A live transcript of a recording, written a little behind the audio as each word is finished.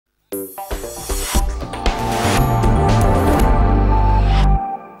Michael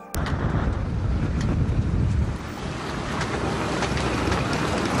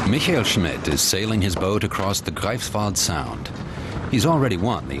Schmidt is sailing his boat across the Greifswald Sound. He's already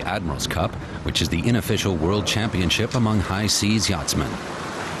won the Admiral's Cup, which is the unofficial world championship among high seas yachtsmen.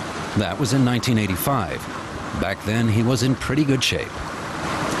 That was in 1985. Back then, he was in pretty good shape.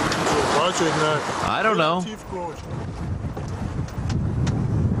 I don't know.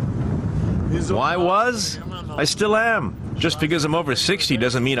 Why was? I still am. Just because I'm over 60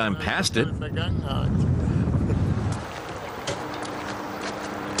 doesn't mean I'm past it.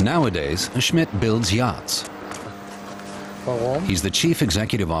 Nowadays, Schmidt builds yachts. He's the chief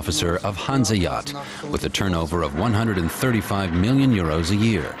executive officer of Hanseyachts, with a turnover of 135 million euros a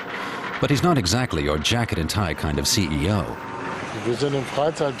year. But he's not exactly your jacket and tie kind of CEO.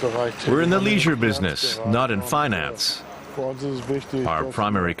 We're in the leisure business, not in finance. Our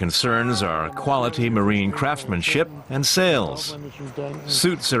primary concerns are quality marine craftsmanship and sales.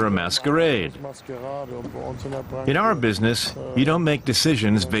 Suits are a masquerade. In our business, you don't make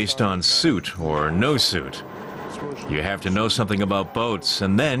decisions based on suit or no suit. You have to know something about boats,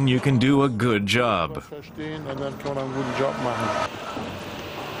 and then you can do a good job.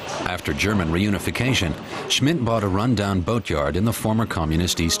 After German reunification, Schmidt bought a rundown boatyard in the former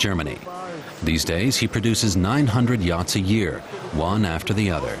communist East Germany. These days, he produces 900 yachts a year, one after the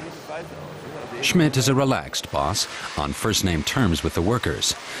other. Schmidt is a relaxed boss, on first-name terms with the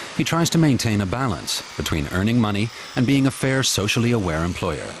workers. He tries to maintain a balance between earning money and being a fair, socially aware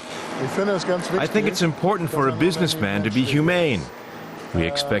employer. I think it's important for a businessman to be humane. We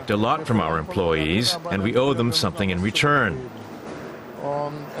expect a lot from our employees, and we owe them something in return.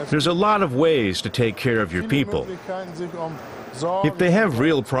 There's a lot of ways to take care of your people. If they have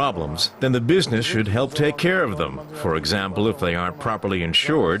real problems, then the business should help take care of them. For example, if they aren't properly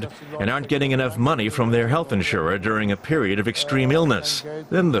insured and aren't getting enough money from their health insurer during a period of extreme illness,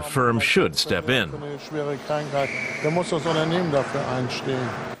 then the firm should step in.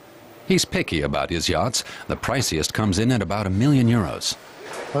 He's picky about his yachts. The priciest comes in at about €1 million.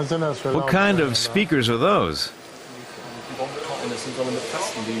 What kind of speakers are those?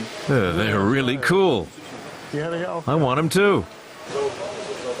 They're really cool. I want them too.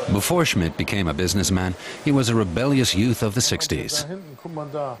 Before Schmidt became a businessman, he was a rebellious youth of the 60s.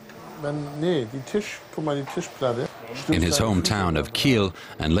 In his hometown of Kiel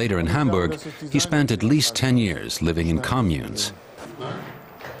and later in Hamburg, he spent at least 10 years living in communes.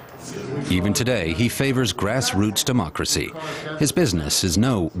 Even today, he favors grassroots democracy. His business is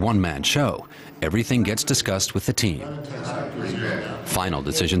no one-man show. Everything gets discussed with the team. Final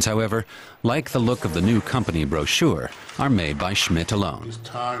decisions, however, like the look of the new company brochure, are made by Schmidt alone.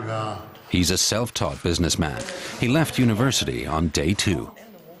 He's a self-taught businessman. He left university on day 2.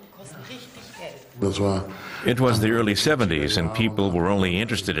 It was the early 70s, and people were only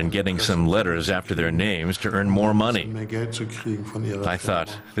interested in getting some letters after their names to earn more money. I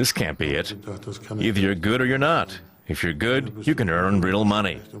thought, this can't be it. Either you're good or you're not. If you're good, you can earn real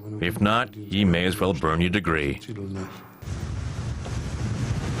money. If not, you may as well burn your degree.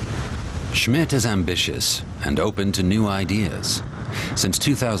 Schmidt is ambitious and open to new ideas. Since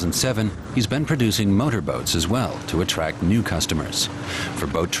 2007, he's been producing motorboats as well to attract new customers for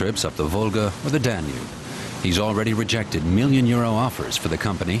boat trips up the Volga or the Danube. He's already rejected €1 million offers for the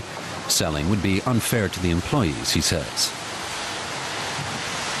company. Selling would be unfair to the employees, he says.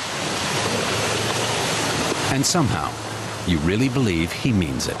 And somehow, you really believe he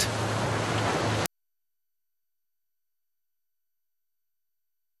means it.